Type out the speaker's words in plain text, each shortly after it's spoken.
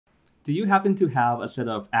Do you happen to have a set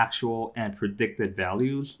of actual and predicted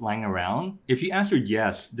values lying around? If you answered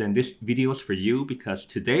yes, then this video is for you because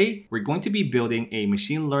today we're going to be building a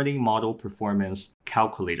machine learning model performance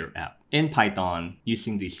calculator app in Python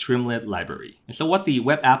using the Streamlit library. And so what the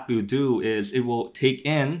web app will do is it will take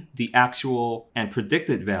in the actual and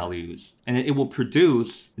predicted values, and then it will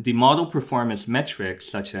produce the model performance metrics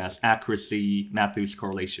such as accuracy, Matthews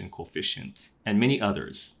correlation coefficient, and many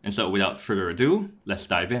others. And so without further ado, let's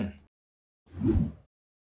dive in.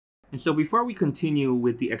 And so before we continue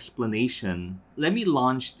with the explanation, let me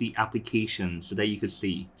launch the application so that you can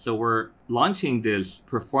see. So we're launching this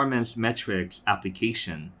performance metrics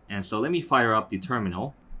application. And so let me fire up the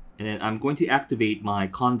terminal. And then I'm going to activate my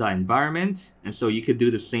Conda environment. And so you could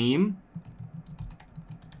do the same.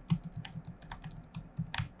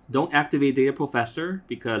 Don't activate Data Professor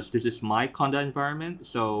because this is my Conda environment.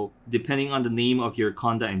 So depending on the name of your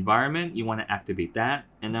Conda environment, you want to activate that.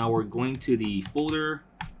 And now we're going to the folder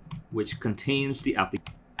which contains the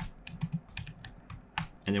application.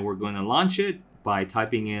 And then we're going to launch it by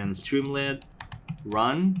typing in Streamlit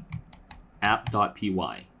run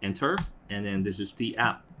app.py. Enter. And then this is the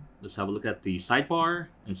app. Let's have a look at the sidebar.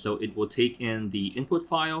 And so it will take in the input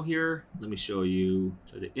file here. Let me show you.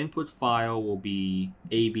 So the input file will be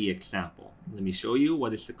AB example. Let me show you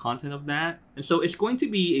what is the content of that. And so it's going to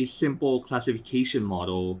be a simple classification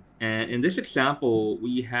model. And in this example,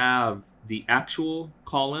 we have the actual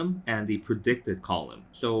column and the predicted column.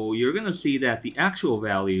 So you're going to see that the actual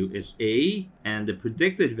value is A and the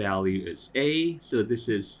predicted value is A. So this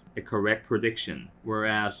is a correct prediction.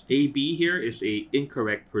 Whereas AB here is a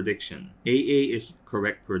incorrect prediction. AA is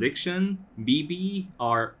correct prediction. BB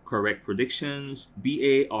are correct predictions.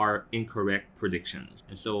 BA are incorrect predictions.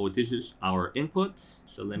 And so this is our input.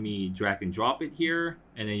 So let me drag and drop it here.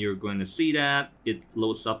 And then you're going to see that it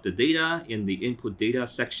loads up the data in the input data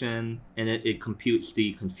section, and then it computes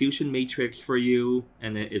the confusion matrix for you,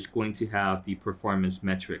 and then it's going to have the performance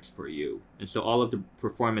metrics for you. And so all of the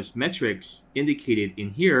performance metrics indicated in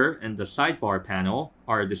here in the sidebar panel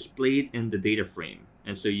are displayed in the data frame.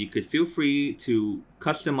 And so you could feel free to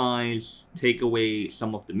customize, take away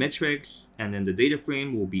some of the metrics, and then the data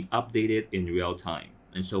frame will be updated in real time.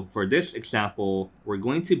 And so for this example, we're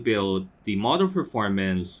going to build the model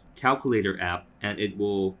performance calculator app, and it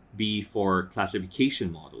will be for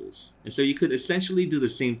classification models. And so you could essentially do the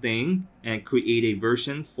same thing and create a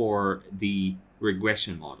version for the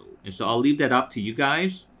regression model. And so I'll leave that up to you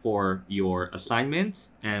guys for your assignment,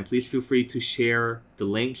 and please feel free to share the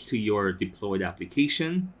links to your deployed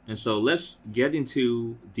application. And so let's get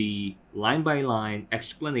into the line-by-line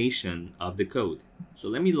explanation of the code. So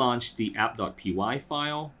let me launch the app.py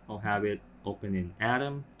file. I'll have it open in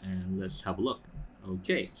Atom, and let's have a look.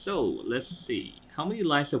 Okay, so let's see. How many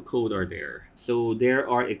lines of code are there? So there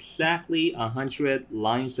are exactly 100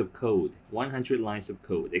 lines of code. 100 lines of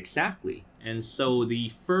code, exactly. And so the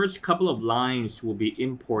first couple of lines will be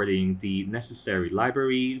importing the necessary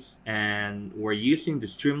libraries, and we're using the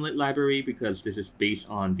Streamlit library because this is based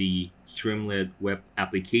on the Streamlit web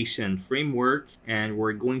application framework, and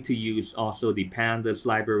we're going to use also the pandas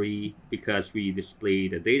library because we display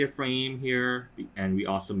the data frame here, and we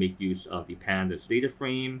also make use of the pandas data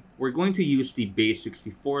frame. We're going to use the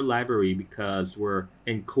base64 library because we're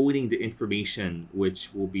encoding the information,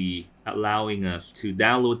 which will be allowing us to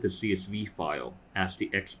download the CSV file as the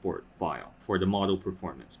export file for the model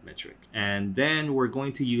performance metrics. And then we're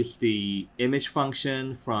going to use the image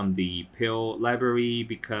function from the pill library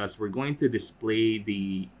because we're going to display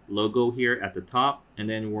the logo here at the top. And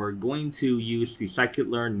then we're going to use the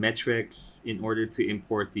scikit-learn metrics in order to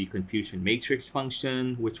import the confusion matrix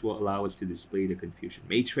function, which will allow us to display the confusion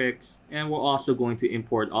matrix. And we're also going to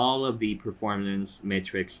import all of the performance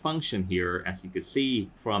metrics function here, as you can see,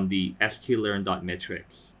 from the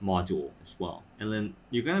sklearn.metrics module as well. And then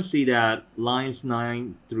you're going to see that lines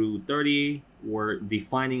 9 through 30, we're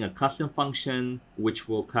defining a custom function which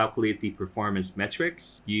will calculate the performance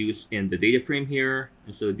metrics used in the data frame here.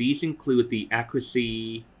 And so these include the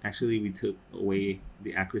accuracy. Actually, we took away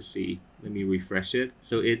the accuracy. Let me refresh it.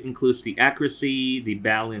 So it includes the accuracy, the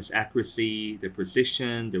balance accuracy, the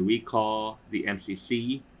precision, the recall, the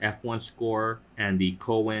MCC, F1 score, and the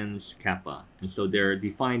Cohen's kappa. And so they're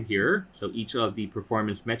defined here. So each of the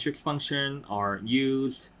performance metrics function are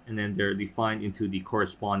used, and then they're defined into the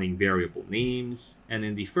corresponding variable names. And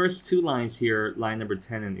in the first two lines here, line number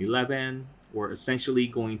 10 and 11, we're essentially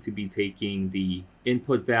going to be taking the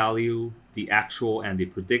input value the actual and the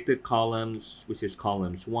predicted columns, which is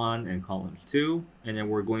columns 1 and columns 2. And then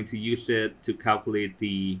we're going to use it to calculate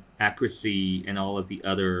the accuracy and all of the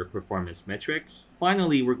other performance metrics.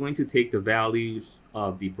 Finally, we're going to take the values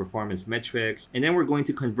of the performance metrics, and then we're going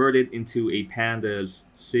to convert it into a pandas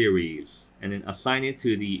series and then assign it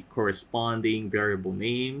to the corresponding variable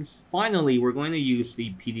names. Finally, we're going to use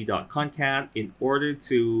the pd.concat in order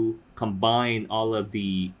to combine all of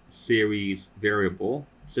the series variable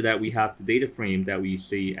so that we have the data frame that we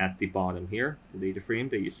see at the bottom here, the data frame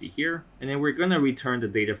that you see here. And then we're gonna return the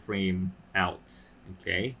data frame out,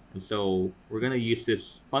 okay? And so we're gonna use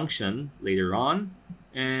this function later on.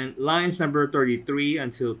 And lines number 33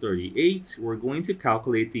 until 38, we're going to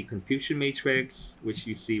calculate the confusion matrix, which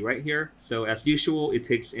you see right here. So as usual, it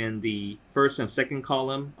takes in the first and second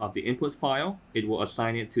column of the input file. It will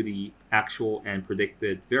assign it to the actual and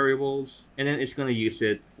predicted variables, and then it's going to use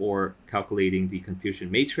it for calculating the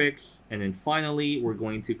confusion matrix. And then finally, we're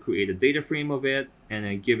going to create a data frame of it and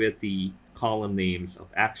then give it the column names of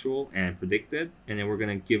actual and predicted. And then we're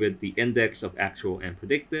going to give it the index of actual and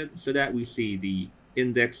predicted so that we see the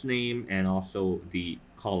index name and also the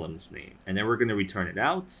columns name. And then we're going to return it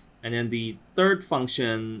out. And then the third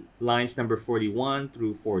function, lines number 41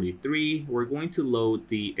 through 43, we're going to load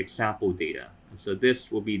the example data. And so this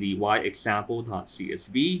will be the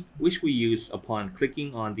yexample.csv, which we use upon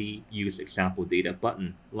clicking on the Use Example Data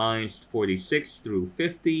button. Lines 46 through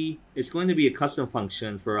 50 is going to be a custom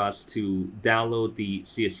function for us to download the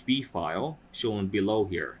CSV file shown below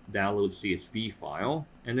here. Download CSV file.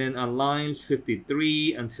 And then on lines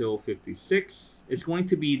 53 until 56, it's going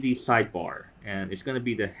to be the sidebar. And it's going to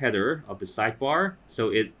be the header of the sidebar.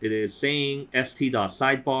 So it is saying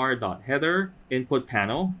st.sidebar.header input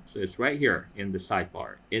panel. So it's right here in the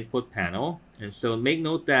sidebar, input panel. And so make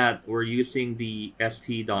note that we're using the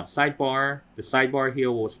st.sidebar. The sidebar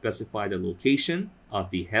here will specify the location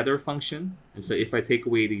of the header function. And so if I take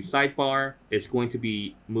away the sidebar, it's going to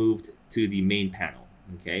be moved to the main panel.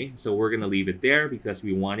 Okay, so we're going to leave it there because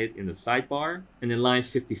we want it in the sidebar. And then lines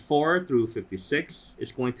 54 through 56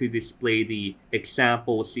 is going to display the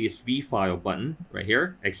example CSV file button right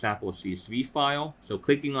here, example CSV file. So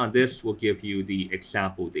clicking on this will give you the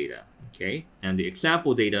example data. Okay, and the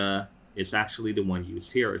example data is actually the one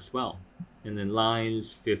used here as well. And then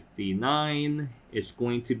lines 59 is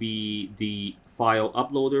going to be the file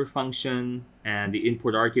uploader function, and the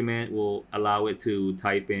input argument will allow it to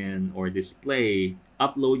type in or display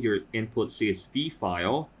upload your input CSV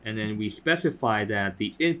file, and then we specify that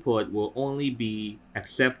the input will only be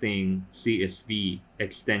accepting CSV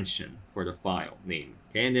extension for the file name.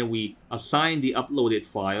 Okay, and then we assign the uploaded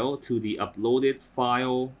file to the uploaded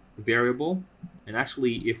file variable. And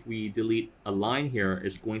actually, if we delete a line here,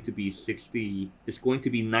 it's going to be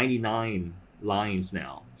 99 lines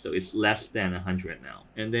now. So it's less than 100 now.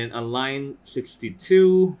 And then on line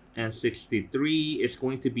 62 and 63 is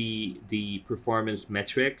going to be the performance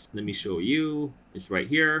metrics. Let me show you. It's right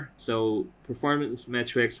here. So performance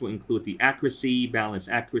metrics will include the accuracy, balance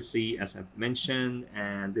accuracy, as I've mentioned,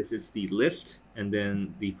 and this is the list. And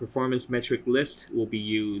then the performance metric list will be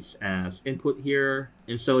used as input here.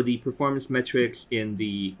 And so the performance metrics in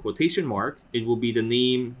the quotation mark, it will be the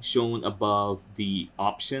name shown above the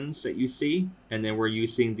options that you see. And then we're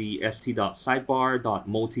using the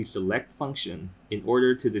st.sidebar.multi-select function in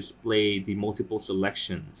order to display the multiple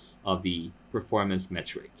selections of the performance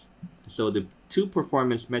metric. So the two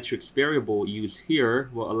performance metrics variable used here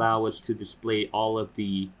will allow us to display all of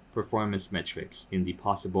the performance metrics in the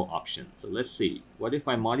possible options. So let's see. What if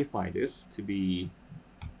I modify this to be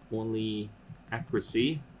only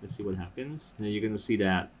accuracy? Let's see what happens. And then you're going to see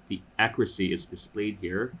that the accuracy is displayed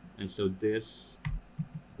here. And so this,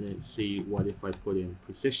 let's see, what if I put in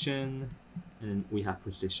precision? And we have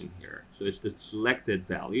precision here. So it's the selected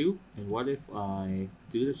value. And what if I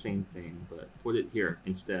do the same thing, but put it here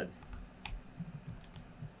instead?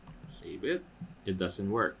 Save it. It doesn't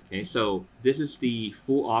work. Okay, so this is the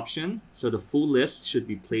full option. So the full list should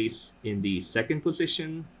be placed in the second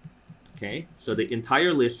position. Okay, so the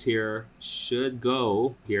entire list here should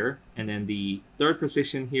go here. And then the third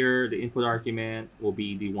position here, the input argument, will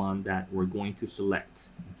be the one that we're going to select.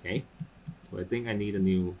 Okay, so I think I need a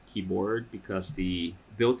new keyboard because the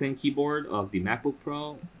built-in keyboard of the MacBook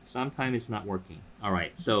Pro sometimes it's not working. All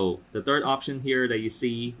right, so the third option here that you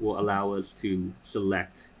see will allow us to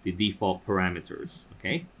select the default parameters,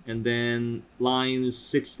 okay? And then lines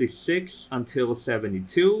 66 until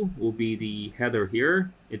 72 will be the header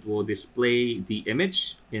here. It will display the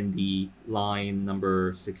image in the line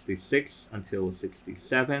number 66 until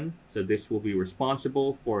 67. So this will be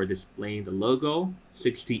responsible for displaying the logo.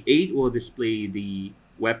 68 will display the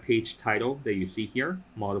web page title that you see here,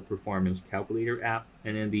 Model Performance Calculator app.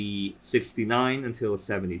 And then the 69 until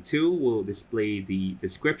 72 will display the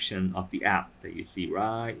description of the app that you see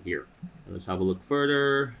right here. And let's have a look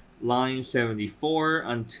further. Line 74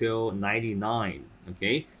 until 99.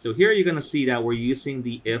 Okay, so here you're gonna see that we're using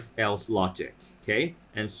the if-else logic. Okay,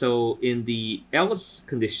 and so in the else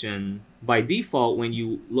condition, by default, when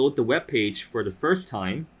you load the web page for the first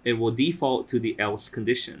time, it will default to the else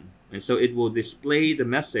condition. And so it will display the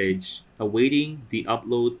message awaiting the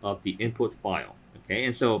upload of the input file. Okay,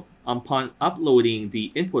 and so upon uploading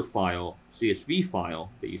the input file, CSV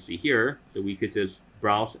file that you see here, so we could just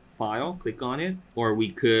browse file, click on it, or we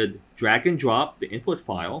could drag and drop the input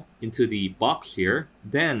file into the box here.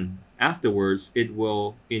 Then afterwards, it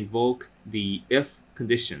will invoke the if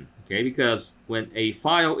condition, okay? Because when a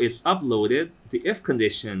file is uploaded, the if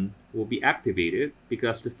condition will be activated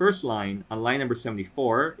because the first line, on line number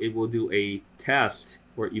 74, it will do a test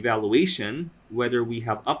or evaluation whether we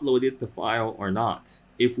have uploaded the file or not.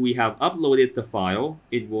 If we have uploaded the file,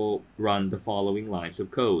 it will run the following lines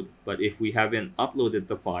of code. But if we haven't uploaded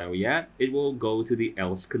the file yet, it will go to the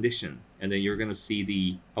else condition. And then you're going to see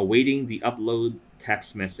the awaiting the upload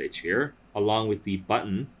text message here, along with the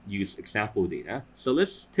button use example data. So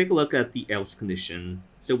let's take a look at the else condition.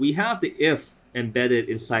 So we have the if embedded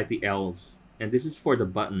inside the else, and this is for the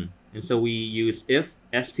button. And so we use if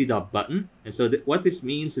st.button. And so what this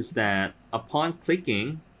means is that upon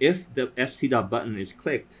clicking, if the st.button is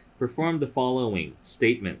clicked, perform the following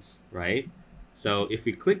statements, right? So if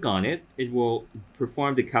we click on it, it will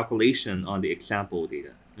perform the calculation on the example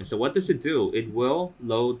data. And so what does it do? It will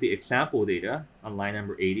load the example data on line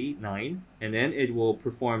number 89, and then it will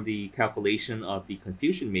perform the calculation of the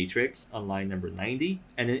confusion matrix on line number 90,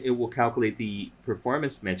 and then it will calculate the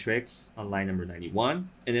performance metrics on line number 91,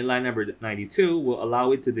 and then line number 92 will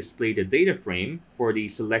allow it to display the data frame for the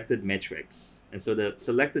selected metrics. And so the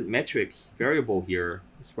selected metrics variable here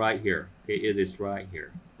is right here. Okay, it is right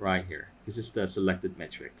here, right here. This is the selected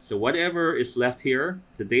metric. So whatever is left here,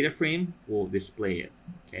 the data frame will display it.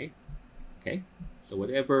 Okay. So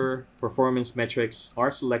whatever performance metrics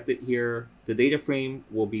are selected here, the data frame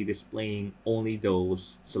will be displaying only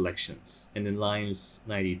those selections. And then lines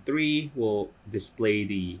 93 will display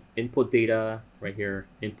the input data right here.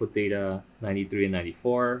 Input data 93 and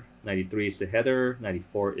 94. 93 is the header,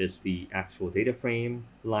 94 is the actual data frame.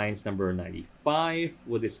 Lines number 95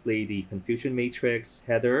 will display the confusion matrix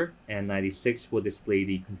header, and 96 will display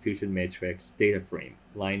the confusion matrix data frame.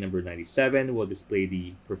 Line number 97 will display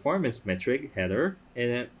the performance metric header,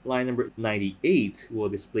 and then line number 98 will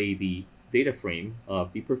display the data frame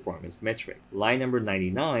of the performance metric. Line number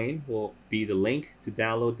 99 will be the link to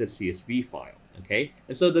download the CSV file. Okay,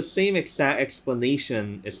 and so the same exact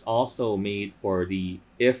explanation is also made for the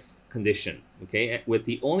if condition. Okay, with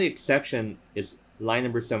the only exception is line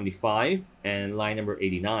number 75 and line number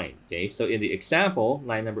 89. Okay, so in the example,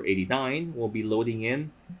 line number 89 will be loading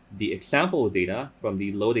in the example data from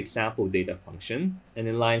the load example data function, and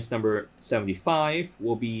then lines number 75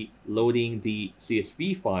 will be loading the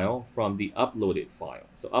CSV file from the uploaded file.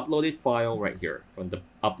 So uploaded file right here from the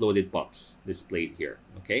uploaded box displayed here.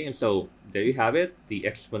 Okay, and so there you have it, the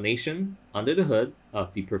explanation under the hood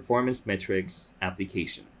of the performance metrics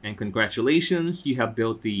application. And congratulations, you have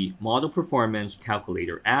built the Model Performance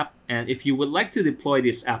Calculator app. And if you would like to deploy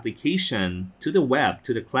this application to the web,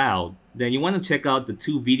 to the cloud, then you want to check out the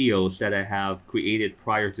 2 videos that I have created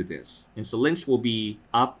prior to this. And so links will be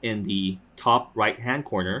up in the top right-hand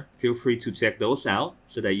corner. Feel free to check those out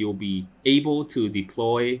so that you'll be able to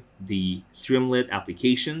deploy the Streamlit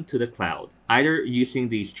application to the cloud, either using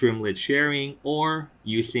the Streamlit sharing or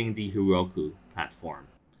using the Heroku platform.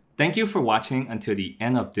 Thank you for watching until the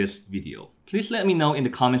end of this video. Please let me know in the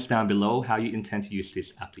comments down below how you intend to use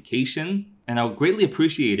this application. And I would greatly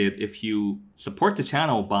appreciate it if you support the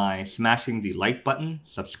channel by smashing the like button,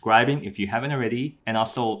 subscribing if you haven't already, and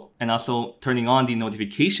also turning on the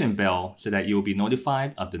notification bell so that you will be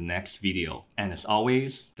notified of the next video. And as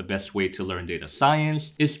always, the best way to learn data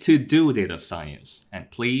science is to do data science.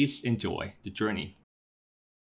 And please enjoy the journey.